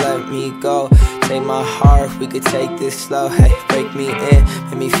hand, never let me go. Take my heart, we could take this slow. Hey, break me in,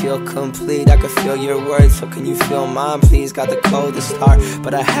 make me feel complete. I can feel your words, so can you feel mine, please? Got the coldest heart,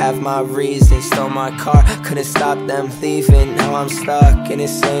 but I have my reasons. Stole my car, couldn't stop them leaving. Now I'm stuck in the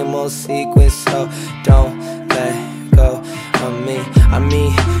same old sequence, so don't let go of me. I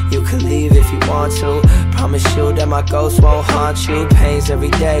mean, you can leave if you want to. Promise you that my ghost won't haunt you. Pains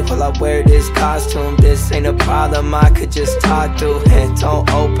every day while I wear this costume. This ain't a problem I could just talk through. And don't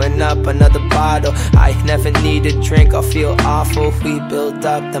open up another bottle. I never need a drink, I'll feel awful. We build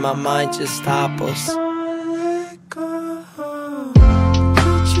up, then my mind just topples. Don't let go.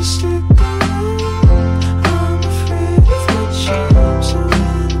 Could you stick around? I'm afraid of my dreams. So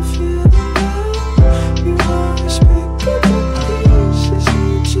when I'm feeling down, you always pick up the pieces.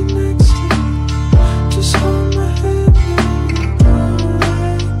 Need you next to me. Just hold my hand, baby. Don't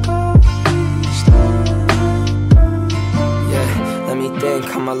let go. Please don't let go. Yeah, let me think,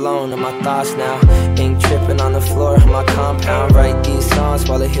 I'm alone in my thoughts now. Ink dripping on the floor of my compound. Write these songs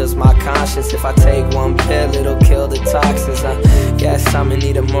while it heals my conscience. If I take one pill, it'll kill the toxins. Yes, I'm in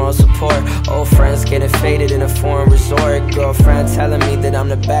need of moral support. Old friends getting faded in a foreign resort. Girlfriend telling me that I'm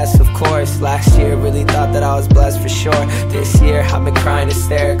the best, of course. Last year, really thought that I was blessed for sure. This year, I've been crying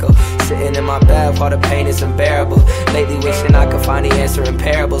hysterical. Sitting in my bed while the pain is unbearable. Lately wishing I could find the answer in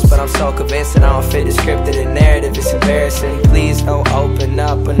parables, but I'm so convinced that I don't fit the script of the narrative. It's embarrassing. Please don't open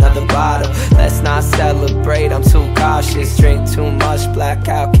up another bottle. Let's not celebrate, I'm too cautious. Drink too much,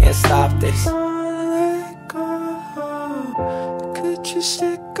 blackout, can't stop this. Don't let go. Could you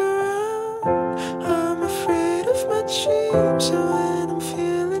stick around? I'm afraid of my dreams. And when I'm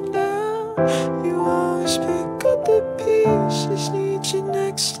feeling down, you always pick up the pieces. Need you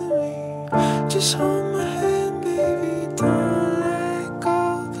next to me. Just hold my hand, baby. Don't let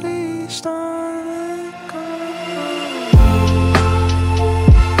go. Please don't.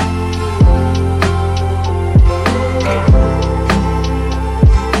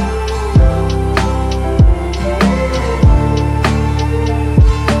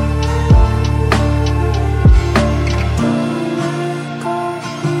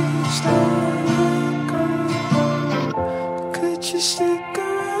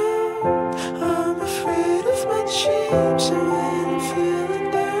 dreams. And when I'm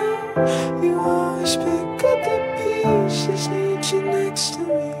feeling down, you always pick up the pieces. Need you next to me.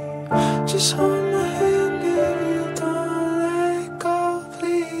 Just hold my hand, baby. Don't let go.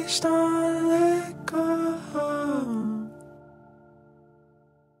 Please don't let go.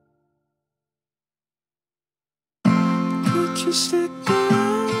 Could you stick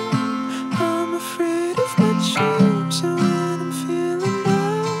around? I'm afraid of my dreams. And when I'm feeling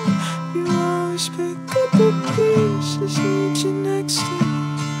down, you always pick up the pieces. Need you next to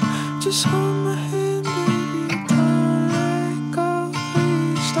me. Just hold my hand, baby. Don't let go.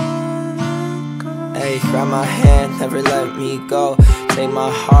 Please don't let go. Hey, grab my hand, never let me go. Take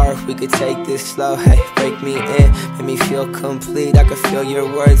my heart, we could take this slow. Hey, break me in, make me feel complete. I can feel your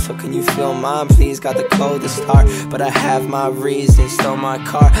words, so can you feel mine, please? Got the coldest heart, but I have my reasons. Stole my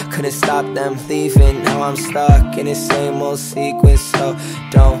car, couldn't stop them leaving. Now I'm stuck in the same old sequence, so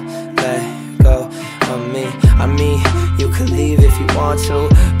don't let go of me. I mean, you could leave if you want to.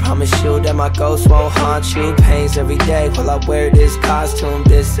 Promise you that my ghost won't haunt you. Pains every day while I wear this costume.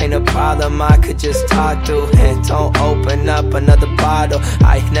 This ain't a problem I could just talk through. And don't open up another bottle.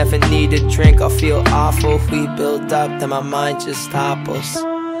 I never need a drink, I'll feel awful. We build up, then my mind just topples.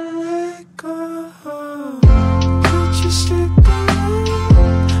 Don't let go. Could you stick around?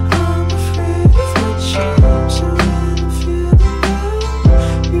 I'm afraid of my dreams. And when I'm feeling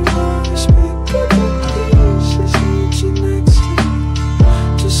down, you always pick up the pieces. Need you next to me.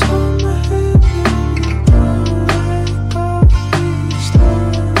 Just hold my hand, baby. Don't let go. Please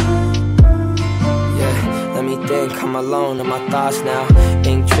don't let go. Yeah, let me think, I'm alone in my thoughts now.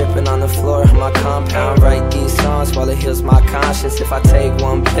 Ink dripping on the floor of my compound. Write these songs while it heals my conscience. If I take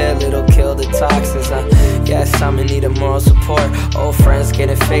one pill, it'll kill the toxins. Yes, I'm in need of moral support. Old friends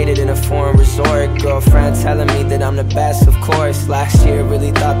getting faded in a foreign resort. Girlfriend telling me that I'm the best, of course. Last year,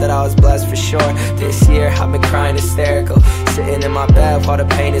 really thought that I was blessed for sure. This year, I've been crying hysterical. Sitting in my bed while the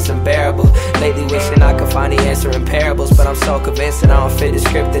pain is unbearable. Lately wishing I could find the answer in parables, but I'm so convinced that I don't fit the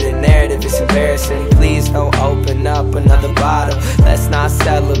script of the narrative. It's embarrassing. Please don't open up another bottle. Let's not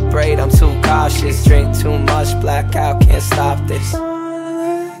celebrate, I'm too cautious. Drink too much, blackout, can't stop this. Don't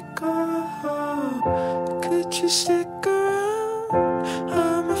let go. Could you stick around?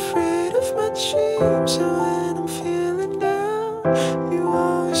 I'm afraid of my dreams. And when I'm feeling down, you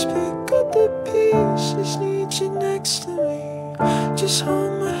always pick up the pieces. Need you next to me. Just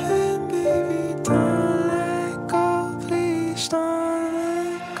hold my hand, baby. Don't let go. Please don't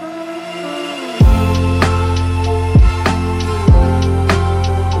let go.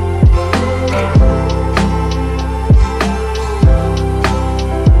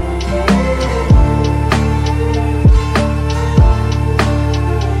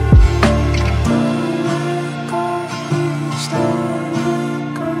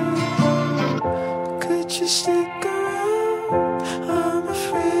 Could you stick around? I'm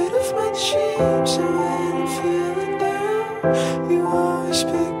afraid of my dreams. And when I'm feeling down, you always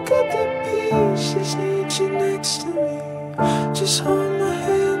pick up the pieces. Need you next to me. Just hold my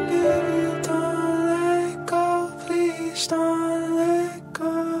hand, baby. Don't let go. Please don't let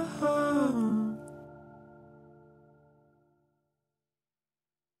go.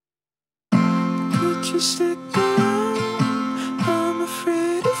 Could you stick around? I'm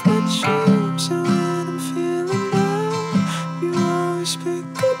afraid of my dreams. And when I'm feeling down, you always pick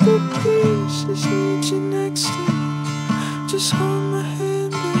up the pieces. Need you next to me. Just hold my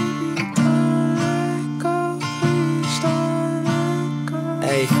hand, baby. Don't let go. Please don't let go.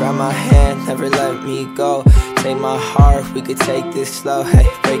 Hey, grab my hand, never let me go. Take my heart, we could take this slow. Hey,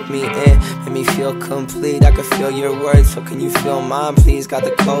 break me in, make me feel complete. I can feel your words, so can you feel mine, please? Got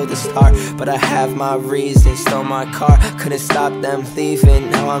the coldest heart, but I have my reasons. Stole my car, couldn't stop them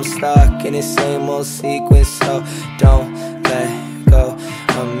leaving. Now I'm stuck in the same old sequence, so don't let go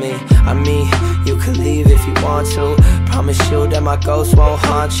of me. I mean, you could leave if you want to. Promise you that my ghost won't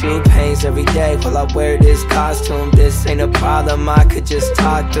haunt you. Pains every day while I wear this costume. This ain't a problem I could just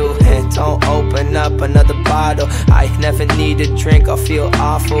talk through. And don't open up another bottle. I never need a drink, I'll feel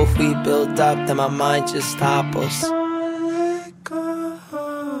awful. We build up, then my mind just topples. Don't let go.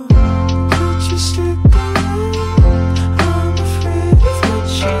 Could you stick around? I'm afraid of my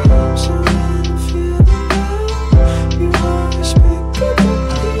dreams. And when I'm feeling down, you always pick up the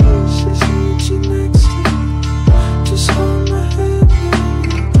pieces. Need you next to me. Just hold my hand,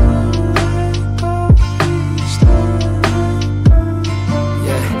 baby. Don't let go. Please don't let go.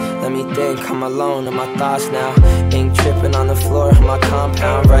 Yeah, let me think, I'm alone in my thoughts now. Ink dripping on the floor of my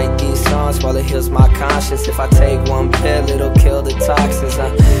compound. Write these songs while it heals my conscience. If I take one pill, it'll kill the toxins.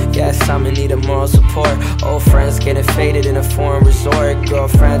 Yes, I'm in need of moral support. Old friends getting faded in a foreign resort.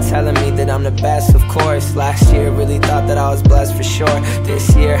 Girlfriend telling me that I'm the best, of course. Last year really thought that I was blessed for sure.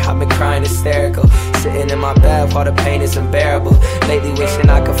 This year I've been crying hysterical, sitting in my bed while the pain is unbearable. Lately wishing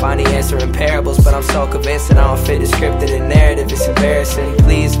I could find the answer in parables, but I'm so convinced that I don't fit the script of the narrative. It's embarrassing.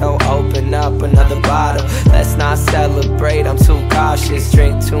 Please don't open up another bottle. Let's not celebrate, I'm too cautious.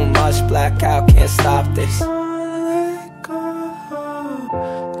 Drink too much, blackout, can't stop this. Don't let go.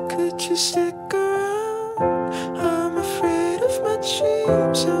 Could you stick around? I'm afraid of my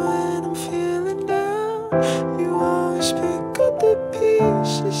dreams, and when I'm feeling down, you always pick up the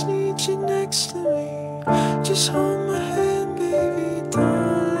pieces. Need you next to me. Just hold my hand, baby.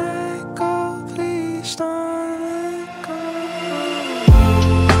 Don't let go, please don't let go.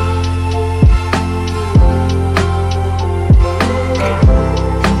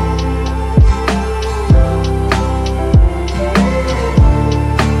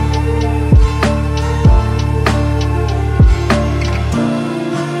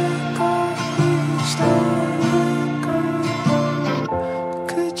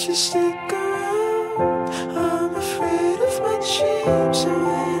 Just stick around. I'm afraid of my dreams, and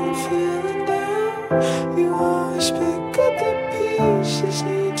when I'm feeling down, you always pick up the pieces.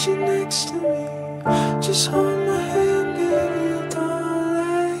 Need you next to me. Just hold my hand, baby. Don't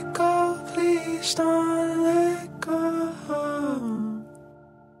let go, please don't let go.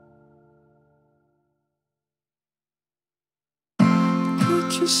 Could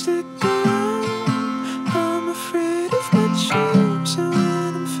you stick around? I'm afraid of my dreams, and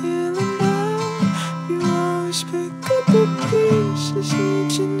when I'm feeling down, you always pick up the pieces.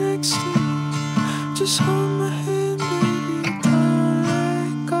 Need you next to me. Just hold my hand, baby. Don't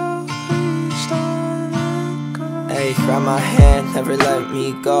let go, please don't let go. Hey, grab my hand, never let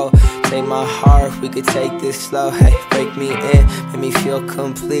me go. Take my heart, we could take this slow. Hey, break me in, make me feel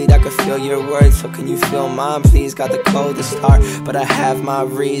complete. I could feel your words, so can you feel mine, please? Got the coldest heart, but I have my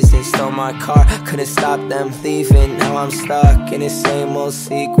reasons. Stole my car, couldn't stop them leaving. Now I'm stuck in the same old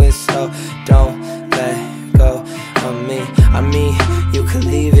sequence, so don't let go of me. I mean, you could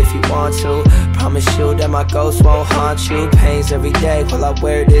leave if you want to. Promise you that my ghost won't haunt you. Pains every day while I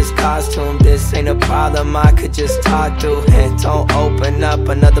wear this costume. This ain't a problem I could just talk through. And don't open up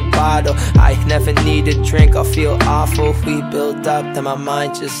another bottle. I never need a drink, I'll feel awful. We build up, then my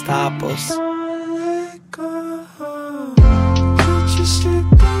mind just topples. Don't let go. Could you stick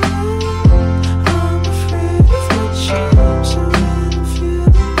around? I'm afraid of my dreams, and when I'm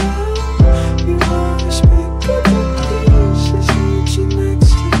feeling down, you always pick up the pieces. Need you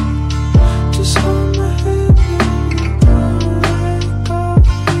next to me. Just hold my hand, baby. Don't let go,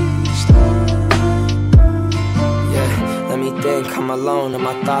 please don't let go. Yeah, let me think, I'm alone in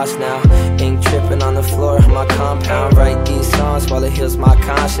my thoughts now. Ink dripping on the floor of my compound. Write these songs while it heals my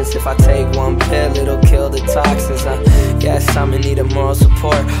conscience. If I take one pill, it'll kill the toxins. Yes, I'm in need of moral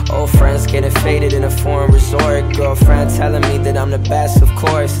support. Old friends getting faded in a foreign resort. Girlfriend telling me that I'm the best, of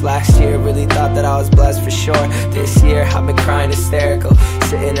course. Last year really thought that I was blessed for sure. This year I've been crying hysterical,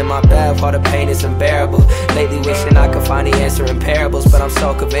 sitting in my bed while the pain is unbearable. Lately wishing I could find the answer in parables, but I'm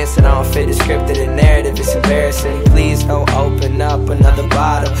so convinced that I don't fit the script of the narrative. It's embarrassing. Please don't open up another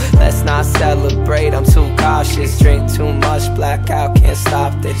bottle. Let's not celebrate, I'm too cautious. Drink too much, blackout, can't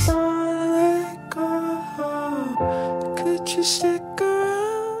stop this. Don't let go. Could you stick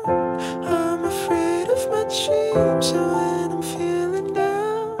around? I'm afraid of my dreams, and when I'm feeling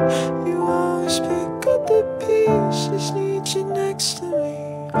down, you always pick up the pieces. Need you next to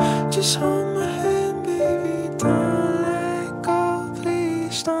me. Just hold my hand, baby. Don't let go,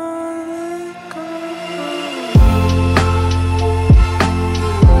 please don't let go.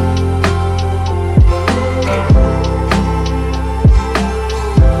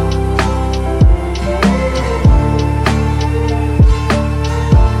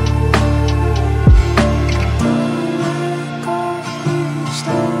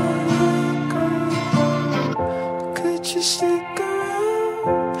 Just stick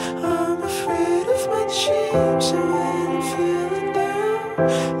around. I'm afraid of my dreams, and when I'm feeling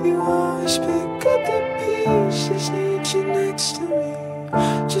down, you always pick up the pieces. Need you next to me.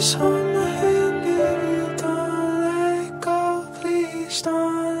 Just hold my hand.